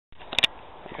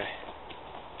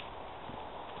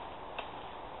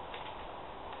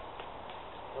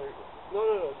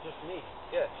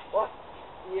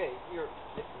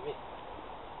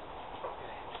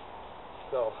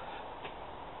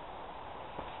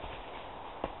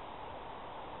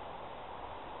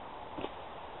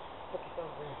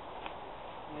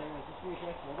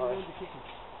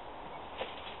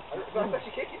I'm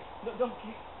actually kicking. No, don't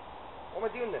kick. What am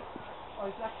I doing then? Oh,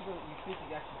 it's actually going to, you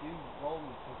physically actually do roll me.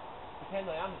 Pretend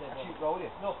I am a dead body. Actually roll you?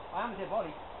 No, I am a dead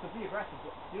body, so be aggressive,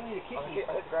 but you don't need to kick me.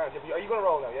 I hit the ground. Are you going to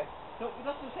roll now, yeah? No,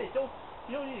 that's what I'm saying. Don't,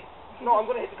 you don't need to... No, I'm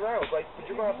going to hit the ground, right? But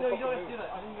you're going to have to No, you don't have move. to do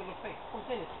that. I think you're going to look fake. What I'm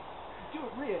saying is, do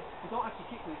it real, but don't actually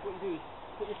kick me. What you do is,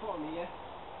 put your foot on me, yeah?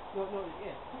 No,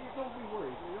 yeah. Don't be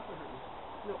worried. You're not going to hurt me.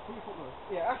 No, put your foot on me.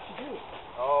 Yeah, actually do it.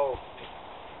 Oh.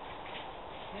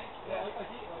 Yeah, I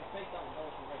did it. I faked that one. That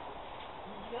wasn't right.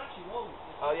 You can actually roll me.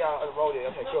 Oh, yeah, I'll roll you.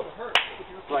 Okay, good. It's not going to hurt if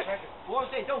you're right. What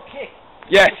I'm saying, don't kick.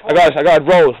 Yes, I got it.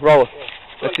 Roll. Yeah.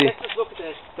 Let's see. Let's just look at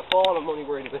the fall of money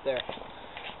worried a bit there.